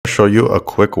show you a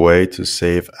quick way to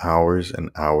save hours and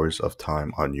hours of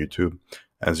time on YouTube.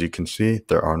 As you can see,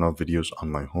 there are no videos on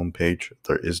my homepage.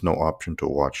 There is no option to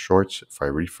watch shorts. If I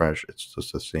refresh, it's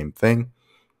just the same thing.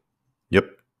 Yep.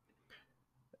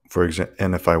 For example,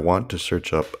 and if I want to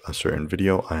search up a certain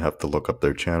video, I have to look up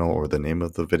their channel or the name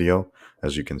of the video.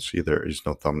 As you can see, there is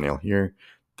no thumbnail here.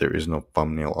 There is no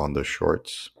thumbnail on the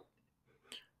shorts.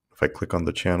 If I click on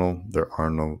the channel, there are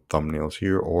no thumbnails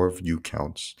here or view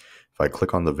counts. If I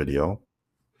click on the video,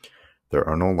 there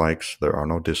are no likes, there are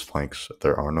no dislikes,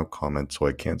 there are no comments, so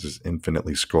I can't just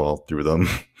infinitely scroll through them.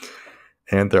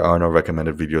 And there are no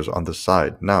recommended videos on the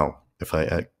side. Now, if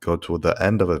I go to the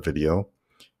end of a video,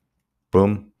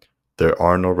 boom, there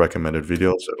are no recommended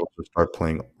videos. It'll just start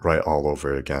playing right all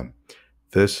over again.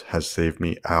 This has saved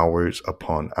me hours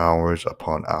upon hours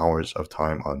upon hours of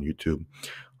time on YouTube.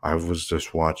 I was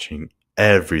just watching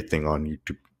everything on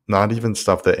YouTube, not even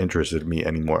stuff that interested me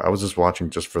anymore. I was just watching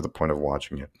just for the point of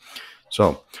watching it.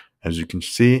 So, as you can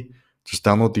see, just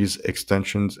download these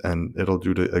extensions and it'll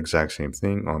do the exact same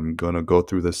thing. I'm going to go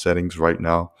through the settings right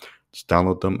now. Just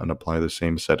download them and apply the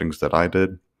same settings that I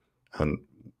did, and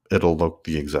it'll look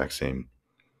the exact same.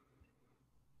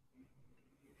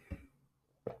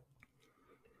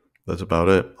 That's about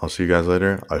it. I'll see you guys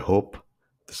later. I hope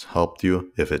this helped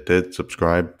you. If it did,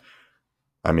 subscribe.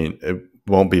 I mean, it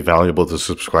won't be valuable to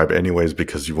subscribe anyways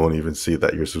because you won't even see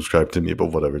that you're subscribed to me,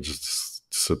 but whatever, just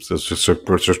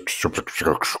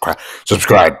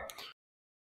subscribe.